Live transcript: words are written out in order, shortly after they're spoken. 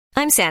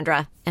I'm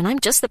Sandra, and I'm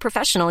just the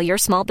professional your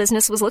small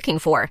business was looking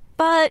for.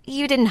 But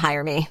you didn't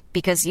hire me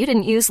because you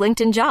didn't use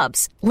LinkedIn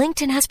Jobs.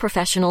 LinkedIn has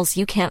professionals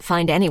you can't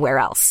find anywhere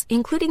else,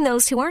 including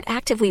those who aren't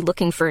actively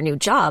looking for a new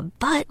job,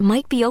 but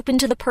might be open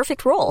to the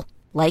perfect role,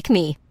 like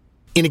me.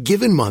 In a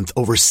given month,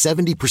 over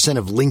 70%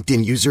 of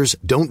LinkedIn users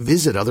don't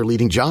visit other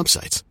leading job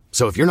sites.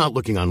 So if you're not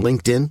looking on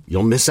LinkedIn,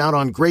 you'll miss out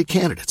on great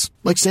candidates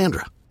like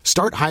Sandra.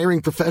 Start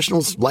hiring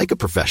professionals like a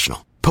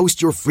professional.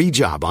 Post your free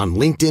job on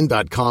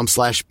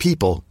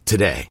linkedin.com/people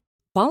today.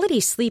 Quality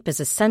sleep is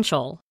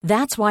essential.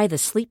 That's why the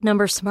Sleep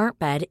Number Smart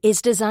Bed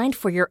is designed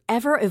for your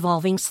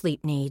ever-evolving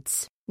sleep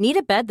needs. Need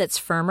a bed that's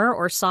firmer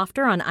or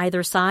softer on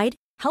either side?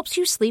 Helps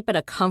you sleep at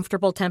a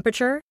comfortable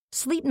temperature?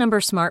 Sleep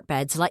Number Smart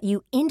Beds let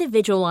you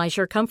individualize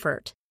your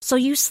comfort, so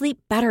you sleep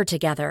better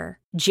together.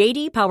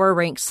 J.D. Power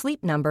ranks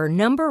Sleep Number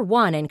number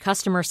 1 in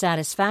customer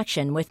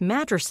satisfaction with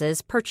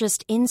mattresses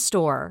purchased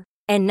in-store.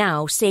 And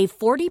now, save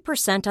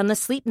 40% on the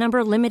Sleep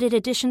Number Limited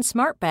Edition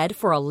Smart Bed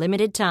for a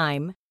limited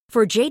time.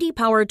 For J.D.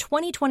 Power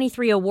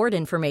 2023 award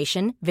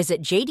information,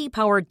 visit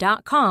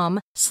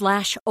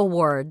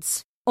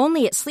jdpower.com/awards.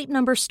 Only at Sleep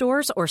Number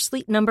stores or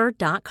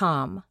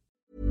sleepnumber.com.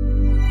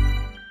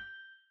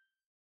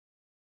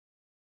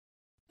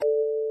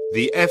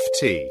 The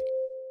FT.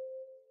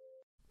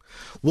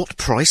 What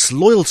price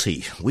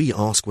loyalty? We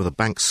ask whether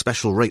banks'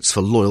 special rates for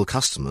loyal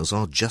customers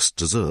are just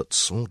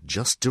desserts or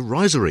just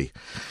derisory.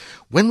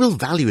 When will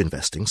value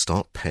investing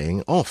start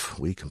paying off?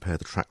 We compare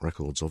the track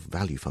records of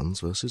value funds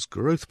versus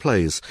growth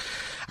plays.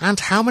 And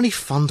how many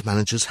fund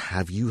managers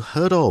have you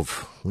heard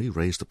of? We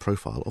raise the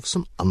profile of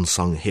some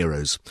unsung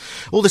heroes.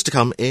 All this to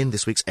come in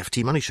this week's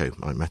FT Money Show.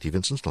 I'm Matthew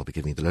Vincent, and I'll be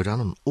giving you the lowdown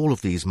on all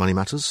of these money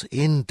matters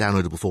in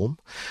downloadable form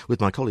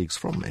with my colleagues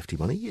from FT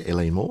Money,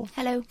 Elaine Moore.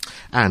 Hello.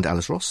 And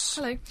Alice Ross.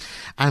 Hello.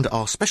 And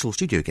our special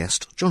studio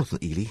guest,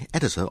 Jonathan Ely,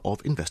 editor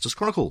of Investors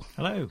Chronicle.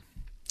 Hello.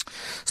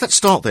 So let's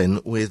start then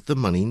with the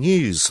money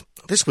news.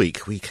 This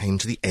week we came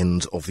to the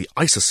end of the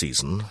ISA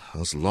season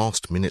as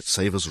last-minute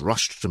savers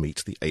rushed to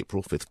meet the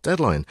April 5th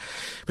deadline.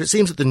 But it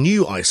seems that the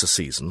new ISA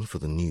season for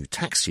the new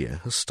tax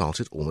year has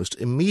started almost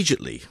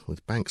immediately,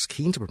 with banks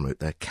keen to promote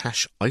their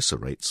cash ISA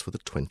rates for the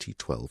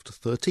 2012 to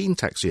 13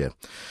 tax year.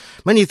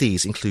 Many of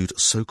these include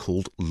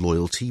so-called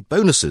loyalty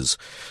bonuses,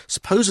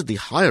 supposedly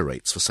higher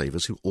rates for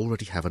savers who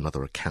already have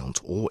another account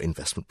or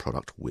investment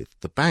product with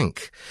the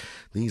bank.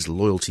 These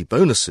loyalty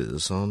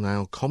bonuses are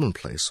now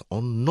commonplace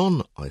on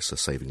non-ISA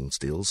savings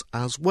deals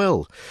as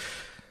well.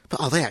 But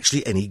are they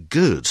actually any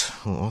good?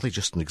 Or are they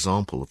just an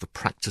example of the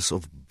practice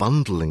of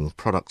bundling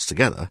products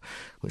together,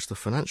 which the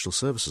Financial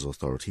Services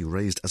Authority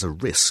raised as a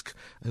risk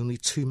only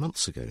 2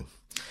 months ago?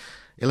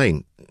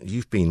 Elaine,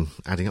 you've been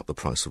adding up the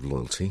price of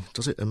loyalty.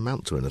 Does it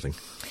amount to anything?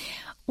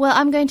 Well,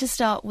 I'm going to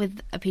start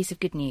with a piece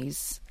of good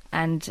news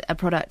and a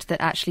product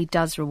that actually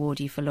does reward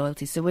you for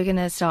loyalty. So we're going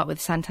to start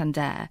with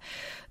Santander.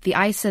 The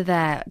ISA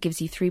there gives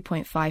you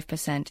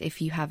 3.5%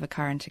 if you have a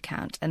current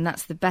account, and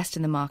that's the best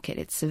in the market.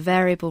 It's a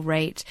variable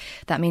rate.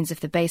 That means if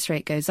the base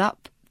rate goes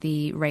up,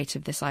 the rate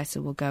of this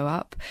ISA will go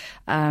up.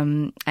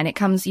 And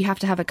you have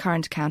to have a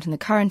current account, and the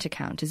current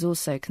account is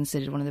also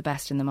considered one of the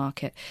best in the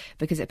market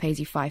because it pays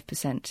you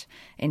 5%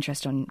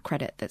 interest on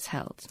credit that's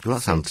held. Well,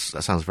 that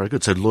sounds very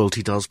good. So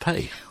loyalty does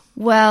pay.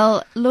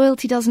 Well,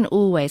 loyalty doesn't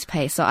always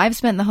pay. So I've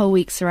spent the whole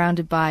week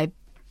surrounded by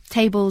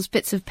tables,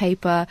 bits of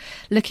paper,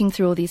 looking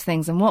through all these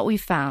things. And what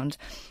we've found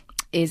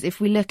is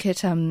if we look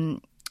at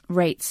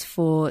rates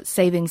for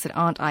savings that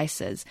aren't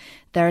ISAs,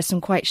 there are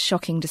some quite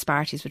shocking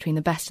disparities between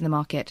the best in the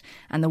market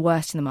and the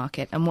worst in the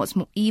market. And what's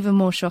even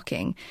more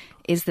shocking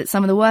is that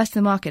some of the worst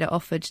in the market are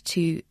offered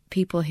to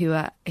people who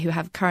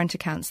have current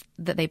accounts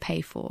that they pay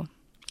for.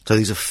 So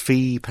these are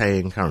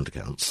fee-paying current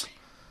accounts?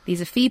 These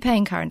are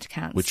fee-paying current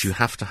accounts. Which you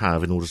have to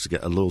have in order to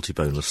get a loyalty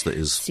bonus that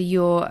is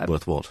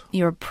worth what?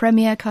 You're a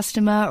premier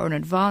customer or an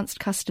advanced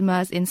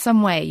customer. In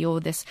some way,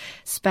 you're this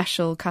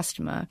special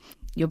customer.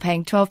 You're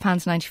paying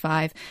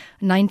 £12.95,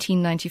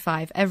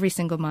 £19.95 every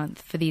single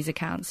month for these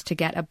accounts to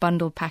get a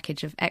bundled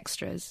package of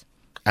extras.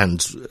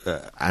 And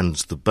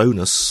the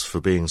bonus for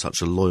being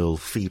such a loyal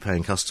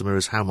fee-paying customer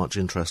is how much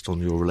interest on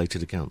your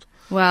related account?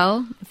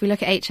 Well, if we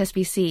look at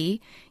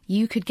HSBC,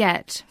 you could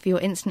get, for your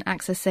instant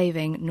access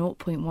saving,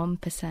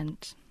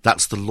 0.1%.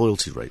 That's the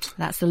loyalty rate?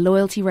 That's the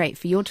loyalty rate.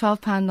 For your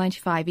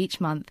 £12.95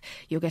 each month,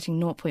 you're getting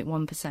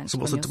 0.1%. So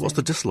what's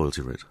the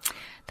disloyalty rate?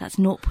 That's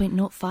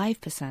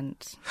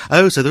 0.05%.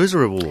 Oh, so there is a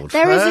reward.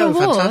 There is a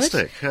reward.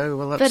 Fantastic. Oh,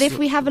 well, but if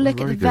we have a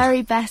look at the good.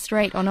 very best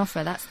rate on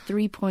offer, that's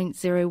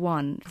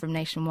 3.01 from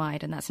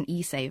Nationwide, and that's an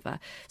e-saver.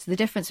 So the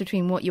difference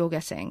between what you're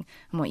getting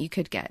and what you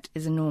could get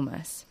is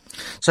enormous.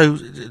 So,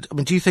 I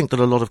mean, do you think that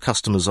a lot of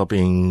customers are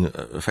being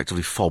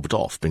effectively fobbed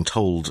off, being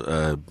told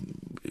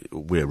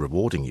we're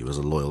rewarding you as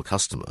a loyal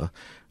customer,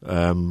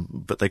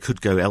 but they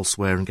could go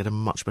elsewhere and get a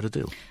much better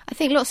deal? I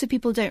think lots of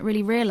people don't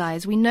really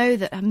realise. We know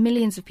that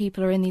millions of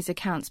people are in these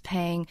accounts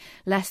paying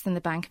less than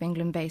the Bank of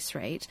England base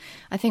rate.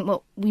 I think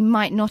what we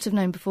might not have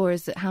known before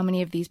is that how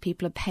many of these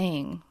people are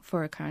paying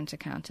for a current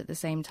account at the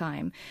same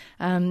time.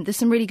 There's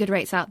some really good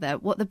rates out there.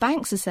 What the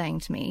banks are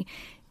saying to me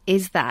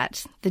is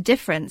that the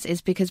difference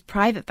is because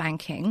private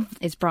banking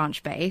is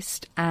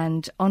branch-based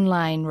and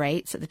online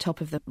rates at the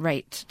top of the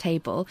rate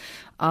table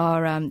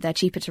are they're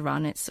cheaper to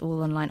run. It's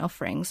all online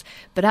offerings.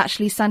 But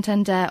actually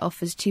Santander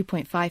offers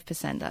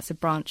 2.5%. That's a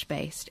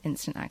branch-based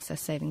instant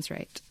access savings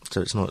rate.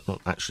 So it's not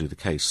actually the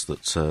case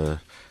that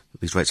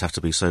these rates have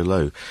to be so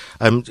low.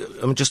 I mean,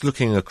 just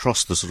looking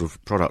across the sort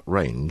of product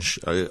range,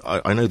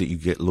 I know that you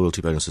get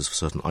loyalty bonuses for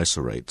certain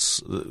ISA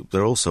rates.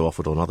 They're also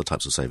offered on other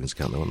types of savings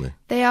account, though, aren't they?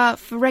 They are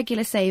for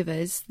regular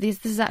savers.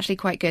 This is actually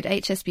quite good.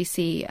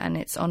 HSBC and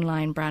its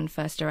online brand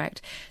First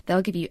Direct,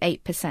 they'll give you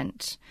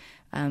 8%.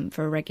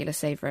 For a regular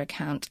saver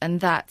account,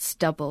 and that's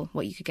double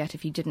what you could get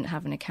if you didn't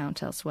have an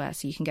account elsewhere.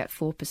 So you can get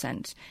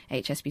 4%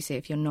 HSBC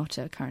if you're not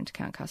a current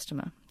account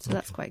customer. So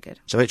that's quite good.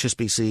 So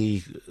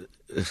HSBC,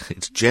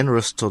 it's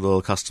generous to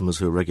loyal customers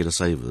who are regular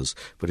savers,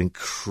 but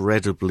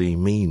incredibly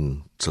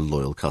mean to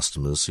loyal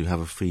customers who have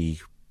a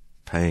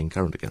fee-paying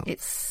current account.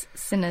 It's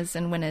sinners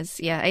and winners.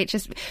 Yeah,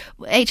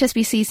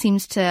 HSBC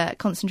seems to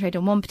concentrate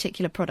on one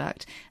particular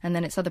product, and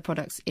then its other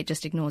products it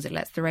just ignores. It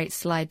lets the rates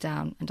slide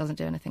down and doesn't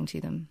do anything to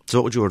them. So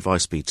what would your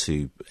advice be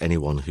to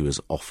anyone who is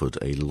offered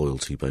a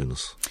loyalty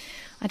bonus?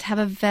 I'd have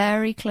a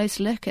very close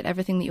look at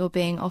everything that you're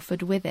being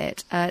offered with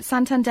it.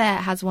 Santander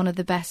has one of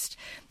the best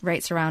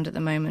rates around at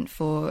the moment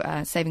for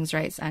savings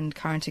rates and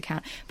current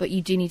account, but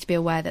you do need to be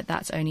aware that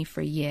that's only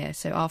for a year.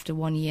 So after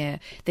 1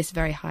 year, this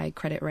very high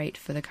credit rate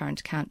for the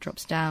current account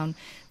drops down,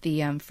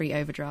 the free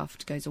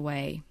overdraft goes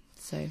away.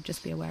 So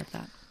just be aware of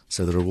that.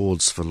 So the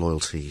rewards for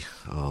loyalty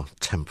are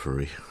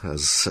temporary,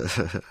 as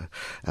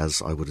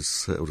I would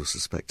have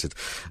suspected.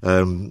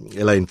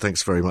 Elaine,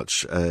 thanks very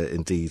much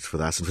indeed for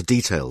that. And for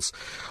details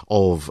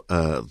of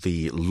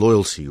the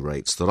loyalty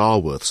rates that are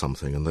worth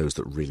something and those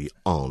that really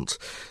aren't,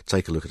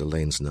 take a look at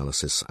Elaine's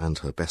analysis and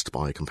her Best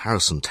Buy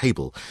comparison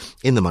table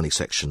in the money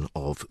section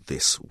of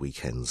this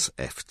weekend's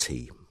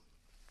FT.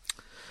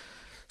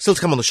 Still to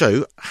come on the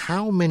show,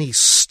 how many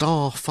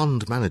star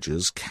fund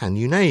managers can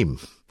you name?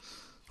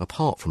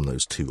 Apart from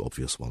those two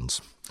obvious ones.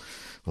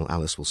 Well,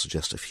 Alice will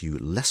suggest a few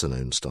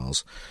lesser-known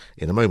stars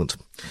in a moment.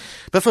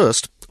 But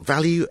first,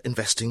 value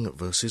investing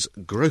versus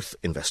growth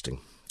investing.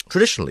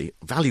 Traditionally,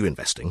 value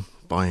investing,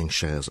 buying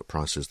shares at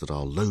prices that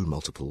are low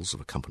multiples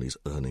of a company's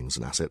earnings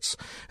and assets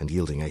and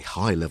yielding a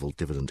high-level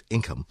dividend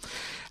income,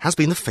 has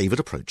been the favoured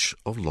approach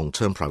of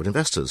long-term private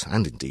investors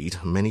and, indeed,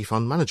 many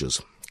fund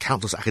managers.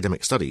 Countless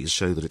academic studies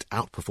show that it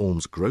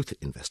outperforms growth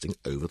investing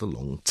over the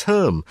long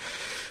term.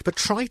 But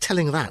try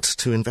telling that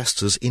to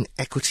investors in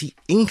equity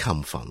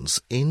income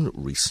funds in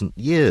recent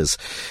years.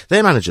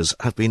 Their managers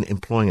have been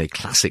employing a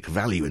classic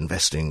value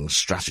investing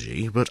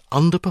strategy, but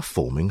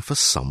underperforming for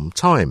some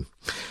time.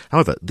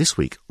 However, this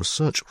week,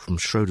 research from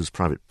Schroders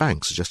Private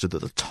Bank suggested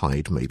that the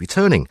tide may be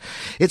turning.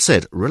 It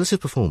said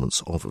relative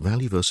performance of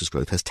value versus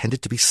growth has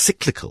tended to be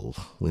cyclical,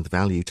 with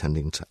value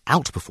tending to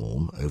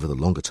outperform over the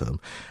longer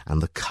term,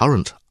 and the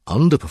current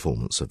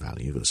underperformance of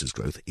value versus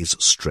growth is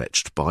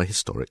stretched by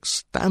historic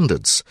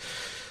standards.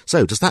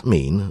 So does that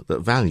mean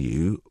that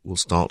value will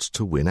start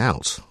to win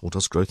out, or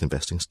does growth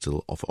investing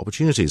still offer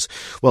opportunities?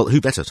 Well,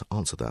 who better to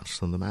answer that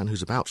than the man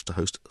who's about to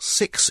host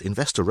 6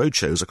 investor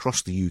roadshows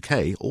across the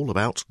UK all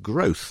about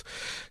growth,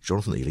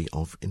 Jonathan Ely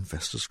of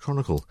Investors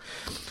Chronicle.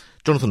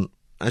 Jonathan,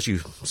 as you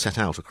set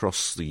out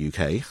across the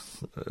UK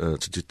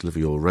to deliver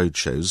your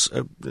roadshows,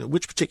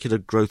 which particular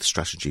growth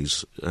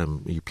strategies are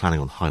you planning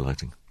on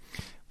highlighting?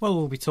 Well,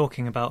 we'll be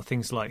talking about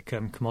things like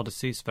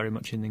commodities, very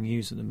much in the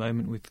news at the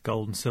moment, with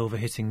gold and silver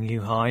hitting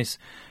new highs.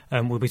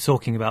 We'll be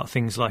talking about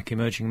things like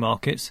emerging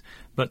markets,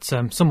 but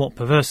somewhat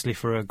perversely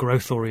for a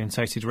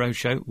growth-orientated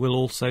roadshow, we'll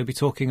also be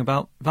talking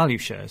about value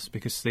shares,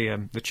 because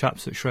the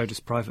chaps at Schroders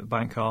Private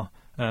Bank are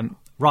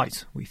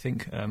right. We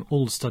think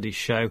all the studies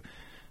show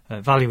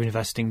value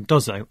investing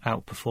does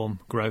outperform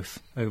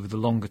growth over the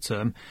longer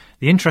term.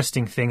 The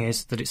interesting thing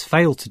is that it's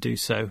failed to do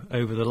so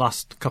over the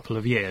last couple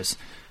of years.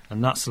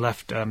 And that's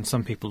left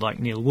some people like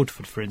Neil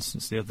Woodford, for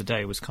instance, the other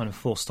day was kind of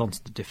forced onto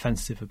the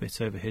defensive a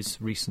bit over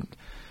his recent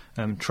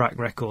track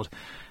record.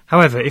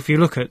 However, if you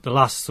look at the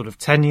last sort of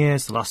 10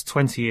 years, the last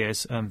 20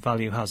 years,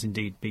 value has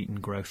indeed beaten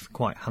growth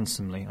quite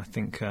handsomely. I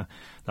think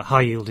the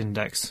high yield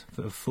index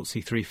for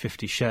FTSE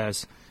 350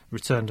 shares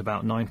returned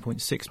about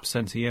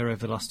 9.6% a year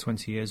over the last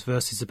 20 years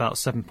versus about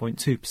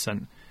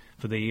 7.2%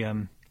 for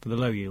the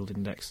low yield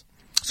index.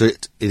 So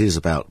it is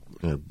about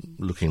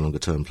looking longer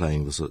term,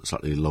 playing the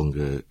slightly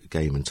longer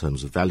game in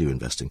terms of value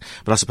investing.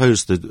 But I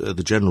suppose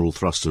the general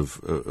thrust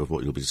of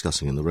what you'll be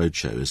discussing in the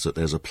roadshow is that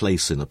there's a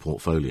place in a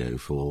portfolio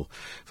for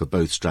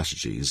both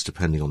strategies,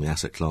 depending on the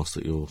asset class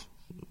that you're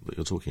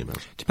talking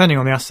about. Depending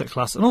on the asset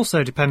class, and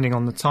also depending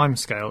on the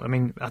timescale. I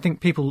mean, I think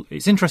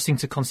it's interesting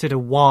to consider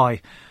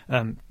why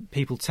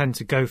people tend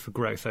to go for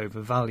growth over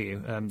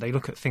value. They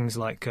look at things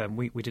like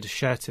we did a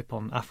share tip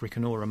on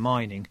African Ora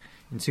mining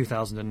in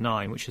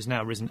 2009, which has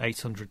now risen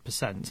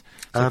 800%.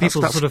 So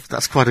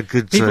that's quite a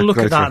good. People look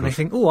at that record. And they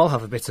think, "Oh, I'll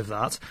have a bit of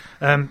that."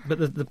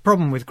 But the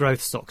problem with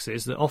growth stocks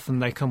is that often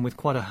they come with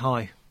quite a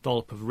high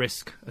dollop of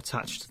risk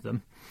attached to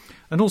them.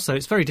 And also,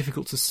 it's very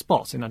difficult to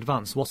spot in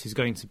advance what is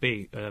going to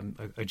be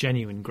a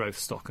genuine growth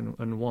stock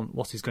and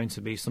what is going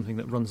to be something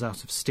that runs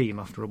out of steam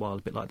after a while,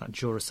 a bit like that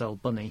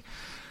Duracell bunny.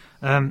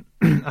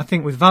 I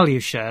think with value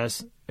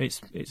shares,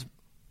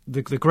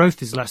 the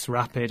growth is less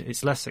rapid,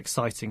 it's less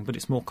exciting, but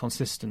it's more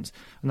consistent.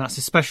 And that's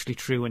especially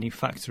true when you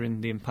factor in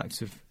the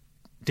impact of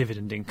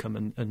dividend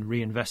income and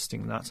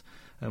reinvesting that,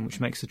 which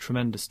makes a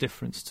tremendous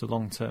difference to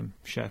long-term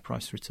share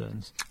price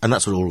returns. And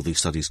that's what all of these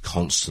studies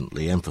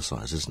constantly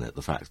emphasise, isn't it?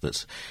 The fact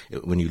that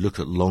when you look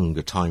at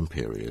longer time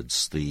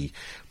periods, the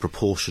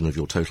proportion of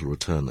your total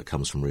return that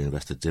comes from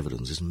reinvested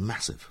dividends is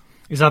massive.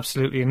 Is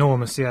absolutely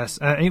enormous, yes.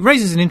 It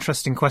raises an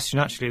interesting question,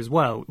 actually, as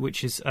well,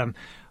 which is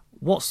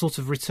what sort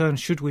of return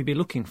should we be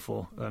looking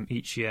for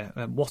each year?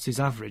 What is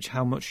average?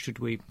 How much should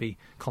we be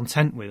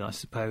content with, I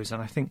suppose?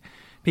 And I think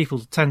people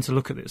tend to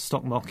look at the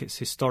stock market's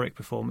historic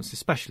performance,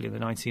 especially in the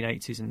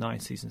 1980s and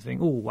 90s, and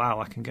think, oh, wow,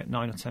 I can get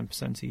 9 or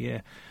 10% a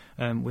year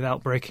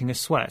without breaking a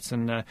sweat.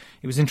 And it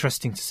was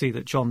interesting to see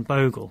that John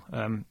Bogle,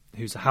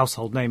 who's a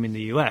household name in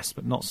the US,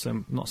 but not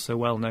so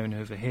well known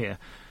over here,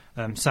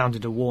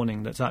 sounded a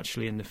warning that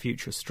actually in the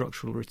future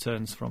structural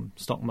returns from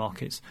stock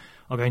markets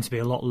are going to be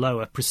a lot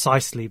lower,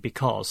 precisely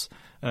because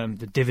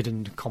the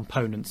dividend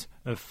component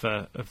of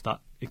that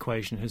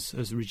equation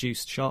has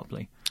reduced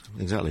sharply.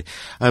 Exactly.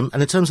 And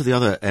in terms of the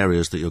other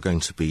areas that you're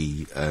going to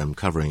be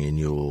covering in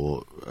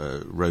your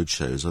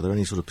roadshows, are there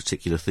any sort of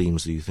particular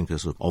themes that you think are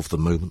sort of the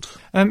moment?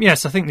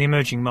 Yes, I think the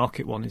emerging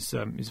market one is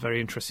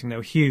very interesting. There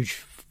were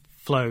huge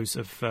flows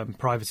of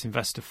private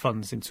investor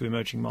funds into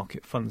emerging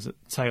market funds at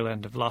the tail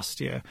end of last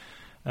year.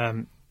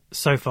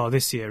 So far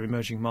this year,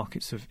 emerging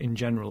markets have, in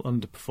general,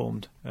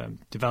 underperformed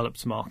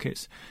developed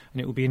markets,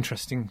 and it will be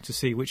interesting to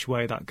see which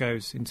way that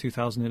goes in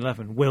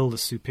 2011. Will the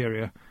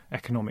superior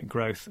economic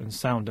growth and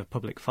sounder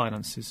public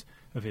finances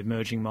of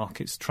emerging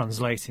markets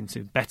translate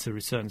into better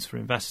returns for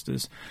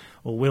investors,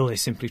 or will they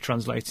simply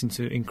translate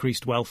into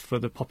increased wealth for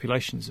the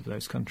populations of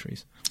those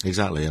countries?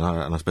 Exactly, and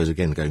I suppose,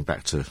 again, going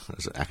back to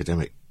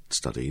academic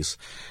studies,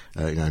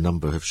 a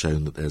number have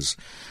shown that there's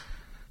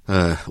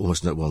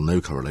almost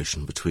no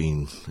correlation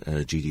between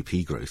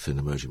GDP growth in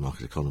emerging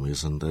market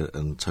economies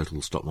and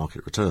total stock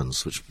market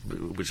returns, which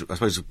I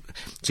suppose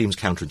seems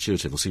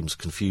counterintuitive or seems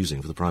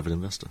confusing for the private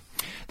investor.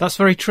 That's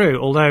very true,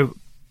 although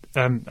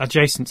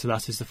adjacent to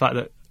that is the fact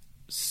that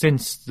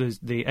since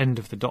the end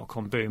of the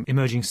dot-com boom,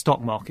 emerging stock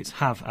markets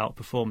have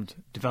outperformed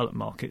developed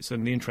markets,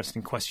 and the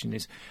interesting question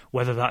is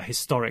whether that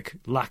historic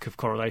lack of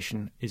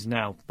correlation is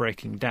now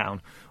breaking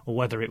down, or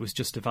whether it was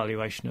just a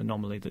valuation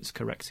anomaly that's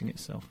correcting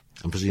itself.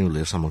 And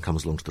presumably if someone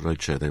comes along to the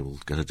roadshow, they will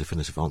get a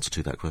definitive answer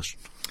to that question.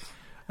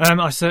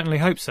 I certainly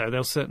hope so.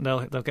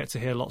 They'll get to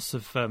hear lots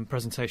of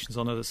presentations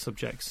on other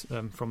subjects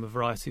from a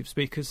variety of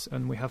speakers,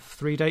 and we have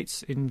 3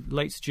 dates in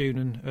late June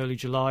and early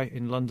July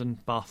in London,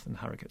 Bath and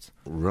Harrogate.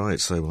 Right,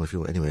 so if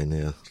you're anywhere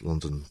near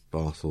London,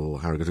 Bath or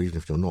Harrogate, or even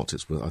if you're not,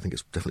 I think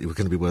it's definitely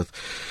going to be worth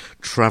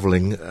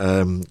travelling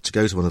to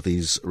go to one of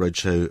these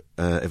roadshow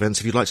events.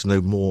 If you'd like to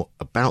know more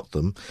about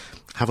them,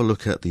 have a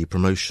look at the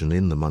promotion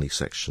in the money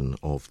section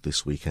of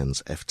this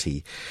weekend's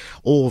FT,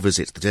 or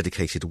visit the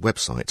dedicated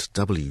website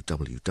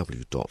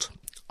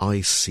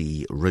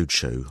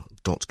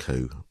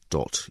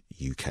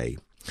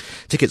www.icroadshow.co.uk.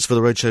 Tickets for the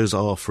roadshows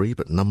are free,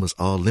 but numbers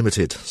are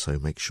limited, so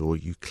make sure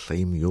you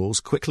claim yours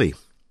quickly.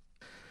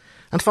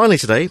 And finally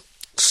today,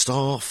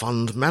 star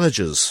fund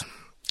managers.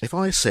 If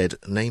I said,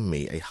 name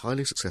me a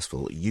highly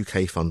successful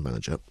UK fund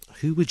manager,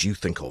 who would you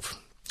think of?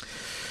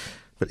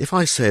 But if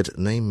I said,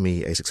 name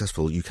me a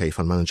successful UK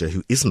fund manager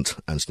who isn't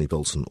Anthony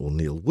Bolton or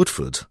Neil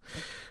Woodford,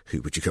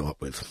 who would you come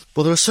up with?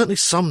 Well, there are certainly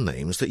some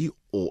names that you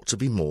ought to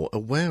be more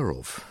aware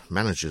of.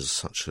 Managers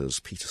such as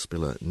Peter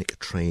Spiller, Nick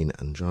Train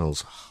and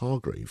Giles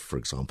Hargrave, for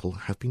example,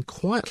 have been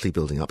quietly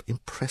building up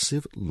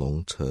impressive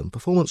long-term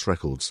performance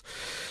records.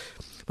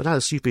 But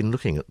Alice, you've been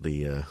looking at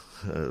the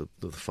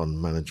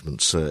fund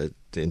management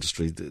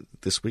industry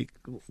this week.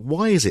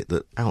 Why is it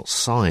that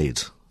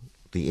outside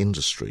the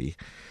industry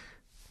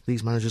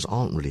these managers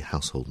aren't really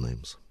household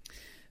names?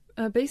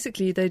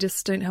 Basically, they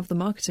just don't have the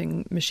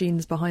marketing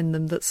machines behind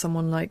them that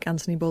someone like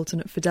Anthony Bolton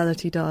at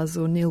Fidelity does,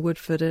 or Neil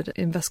Woodford at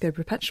Invesco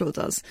Perpetual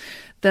does.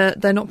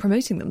 They're not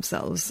promoting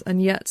themselves,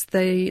 and yet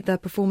their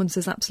performance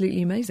is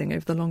absolutely amazing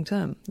over the long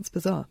term. It's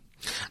bizarre.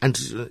 And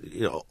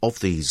of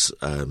these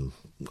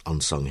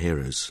unsung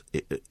heroes,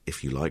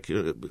 if you like,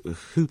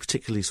 who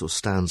particularly sort of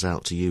stands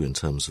out to you in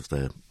terms of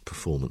their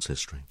performance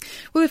history?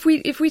 Well, if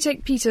we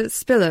take Peter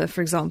Spiller,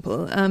 for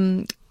example,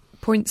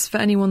 points for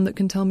anyone that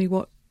can tell me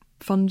what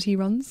fund he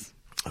runs?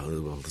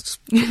 Oh, well,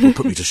 will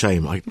put me to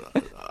shame. I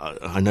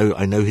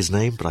know his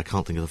name, but I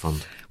can't think of the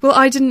fund. Well,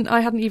 I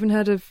hadn't even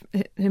heard of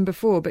him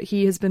before, but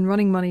he has been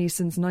running money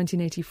since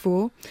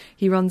 1984.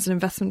 He runs an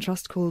investment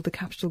trust called the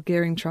Capital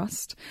Gearing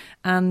Trust,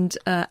 and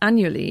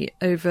annually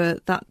over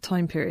that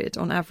time period,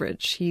 on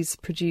average, he's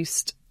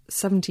produced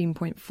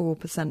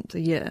 17.4% a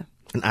year.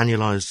 An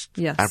annualised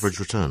average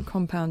return?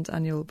 Compound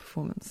annual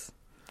performance.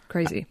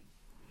 Crazy.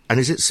 And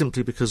is it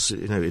simply because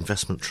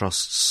investment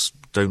trusts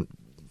don't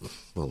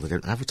well, they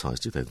don't advertise,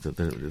 do they? They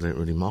don't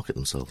really market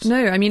themselves.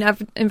 No, I mean,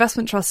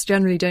 investment trusts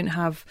generally don't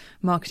have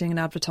marketing and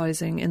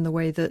advertising in the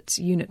way that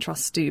unit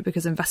trusts do,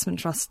 because investment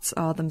trusts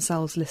are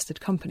themselves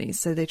listed companies,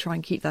 so they try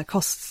and keep their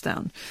costs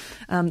down.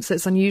 So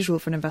it's unusual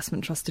for an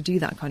investment trust to do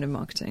that kind of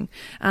marketing.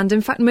 And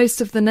in fact,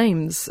 most of the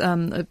names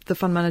of the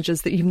fund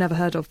managers that you've never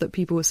heard of that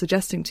people were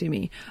suggesting to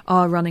me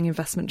are running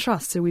investment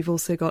trusts. So we've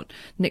also got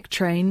Nick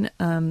Train,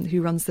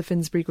 who runs the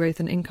Finsbury Growth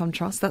and Income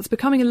Trust. That's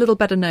becoming a little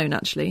better known,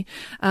 actually.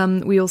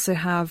 We also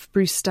have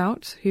Bruce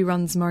Stout, who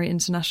runs Murray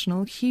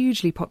International,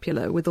 hugely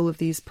popular with all of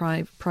these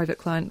private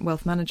client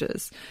wealth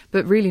managers,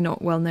 but really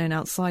not well known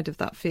outside of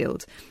that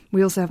field.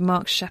 We also have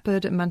Mark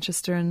Shepherd at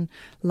Manchester and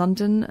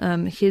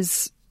London.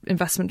 His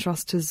investment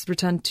trust has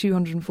returned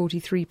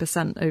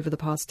 243% over the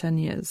past 10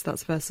 years.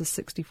 That's versus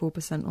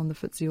 64% on the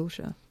FTSE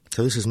All-Share.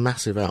 So this is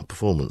massive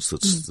outperformance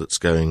that's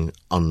going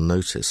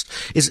unnoticed.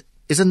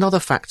 Is another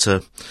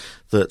factor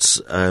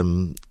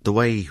that the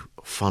way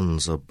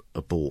funds are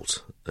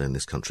bought in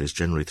this country is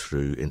generally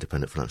through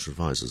independent financial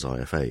advisors,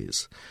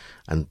 IFAs,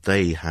 and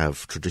they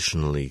have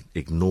traditionally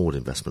ignored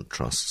investment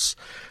trusts,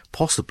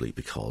 possibly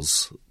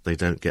because they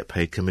don't get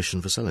paid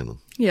commission for selling them.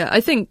 Yeah,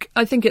 I think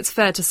it's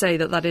fair to say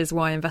that is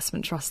why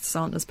investment trusts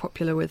aren't as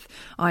popular with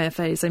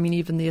IFAs. I mean,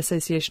 even the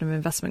Association of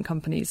Investment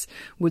Companies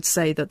would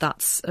say that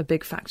that's a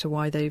big factor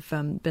why they've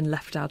been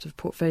left out of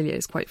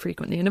portfolios quite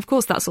frequently. And of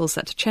course, that's all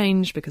set to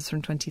change because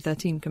from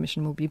 2013,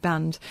 commission will be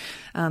banned,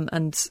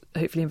 and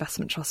hopefully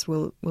investment trusts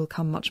will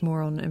come much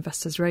more on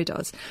investors'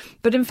 radars.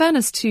 But in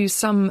fairness to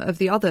some of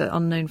the other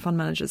unknown fund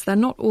managers, they're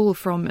not all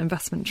from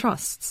investment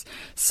trusts.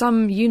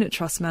 Some unit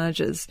trust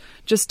managers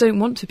just don't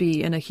want to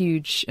be in a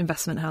huge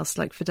investment house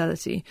like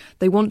Fidelity.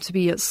 They want to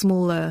be at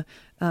smaller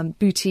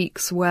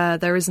boutiques where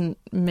there isn't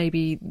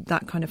maybe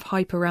that kind of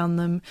hype around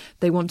them.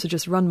 They want to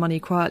just run money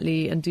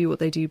quietly and do what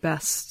they do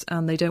best,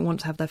 and they don't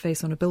want to have their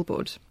face on a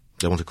billboard.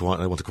 They want a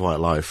quiet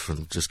life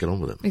and just get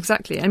on with it.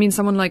 Exactly. I mean,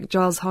 someone like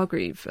Giles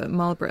Hargreave at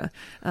Marlborough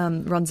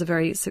runs a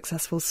very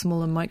successful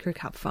small and micro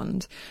cap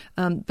fund,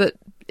 but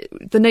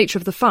the nature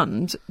of the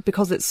fund,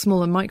 because it's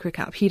small and micro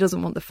cap, he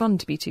doesn't want the fund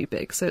to be too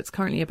big. So it's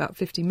currently about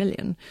 50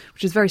 million,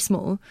 which is very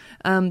small.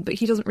 But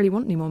he doesn't really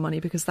want any more money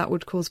because that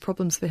would cause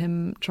problems for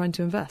him trying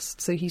to invest.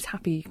 So he's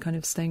happy kind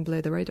of staying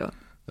below the radar.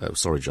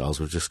 Sorry, Giles,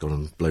 we've just gone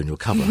and blown your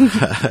cover.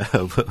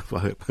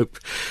 I hope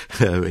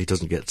he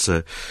doesn't get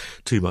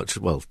too much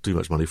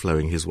money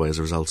flowing his way as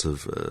a result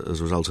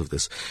of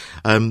this.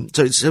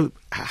 So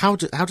how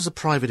does a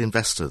private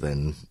investor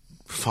then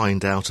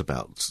find out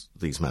about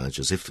these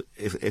managers? If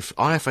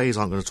IFAs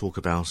aren't going to talk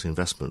about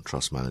investment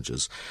trust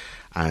managers,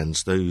 and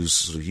those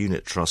sort of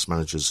unit trust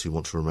managers who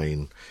want to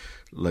remain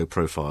low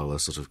profile are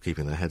sort of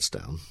keeping their heads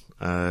down,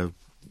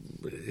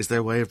 is there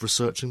a way of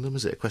researching them?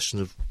 Is it a question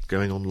of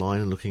going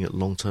online and looking at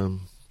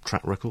long-term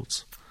track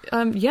records?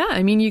 Yeah,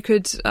 I mean, you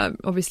could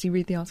obviously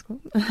read the article.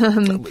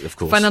 Of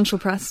course. Financial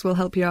Press will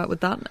help you out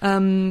with that.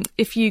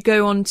 If you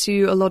go on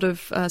to a lot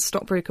of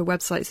stockbroker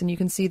websites and you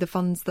can see the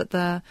funds that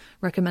they're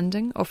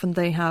recommending, often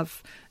they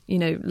have,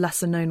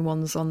 lesser known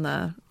ones on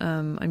there.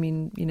 I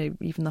mean,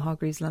 even the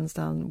Hargreaves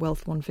Lansdowne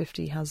Wealth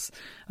 150 has,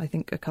 I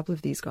think, a couple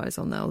of these guys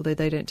on there, although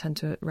they don't tend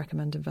to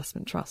recommend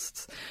investment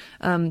trusts.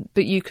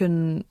 But you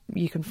can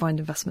find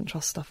investment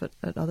trust stuff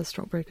at other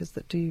stockbrokers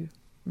that do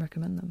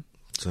recommend them.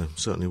 So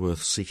certainly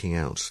worth seeking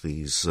out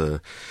these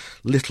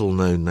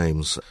little-known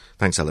names.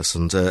 Thanks, Alice.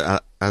 And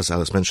as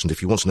Alice mentioned,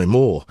 if you want to know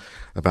more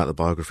about the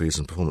biographies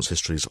and performance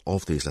histories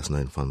of these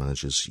less-known fund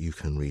managers, you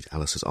can read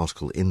Alice's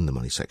article in the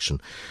Money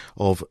section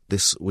of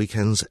this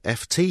weekend's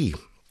FT.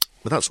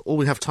 But that's all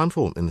we have time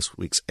for in this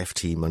week's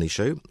FT Money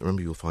Show.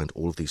 Remember, you'll find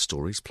all of these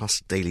stories,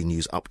 plus daily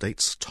news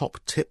updates, top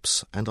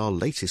tips, and our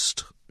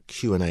latest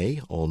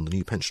Q&A on the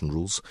new pension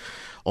rules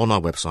on our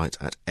website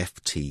at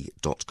ft.com/money.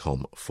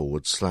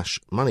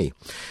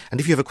 And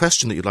if you have a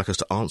question that you'd like us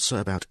to answer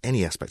about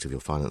any aspect of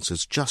your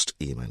finances, just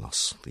email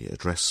us. The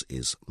address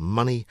is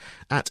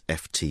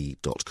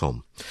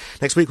money@ft.com.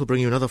 Next week we'll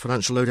bring you another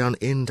financial lowdown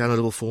in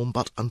downloadable form,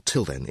 but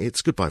until then,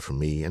 it's goodbye from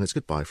me, and it's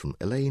goodbye from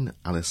Elaine,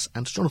 Alice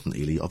and Jonathan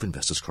Ely of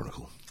Investors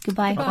Chronicle.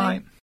 Goodbye.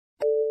 Bye.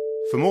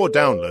 For more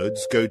downloads,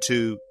 go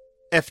to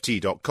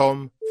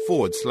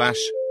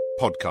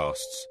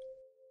ft.com/podcasts.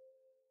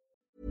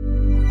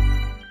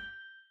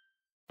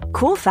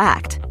 Cool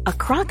fact, a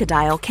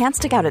crocodile can't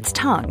stick out its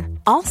tongue.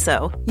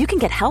 Also, you can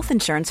get health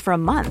insurance for a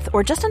month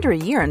or just under a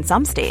year in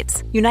some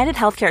states. United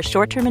Healthcare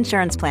short-term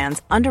insurance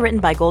plans, underwritten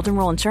by Golden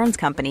Rule Insurance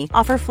Company,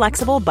 offer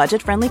flexible,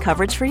 budget-friendly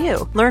coverage for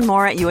you. Learn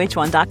more at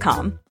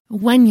UH1.com.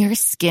 When your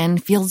skin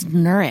feels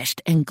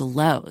nourished and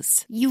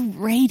glows, you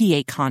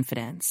radiate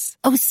confidence.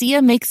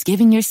 Osea makes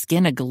giving your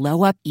skin a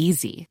glow-up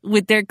easy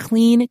with their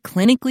clean,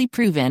 clinically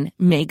proven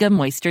Mega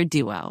Moisture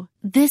Duo.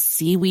 This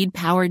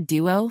seaweed-powered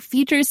duo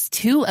features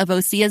two of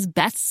Osea's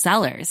best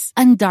sellers,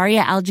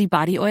 Undaria Algae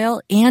Body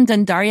Oil and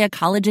Undaria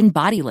Collagen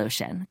Body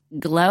Lotion.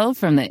 Glow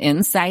from the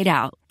inside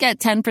out. Get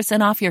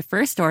 10% off your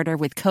first order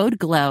with code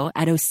GLOW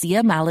at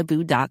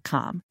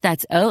OseaMalibu.com.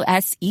 That's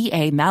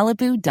OSEA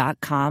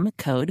Malibu.com,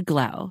 code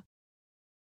GLOW.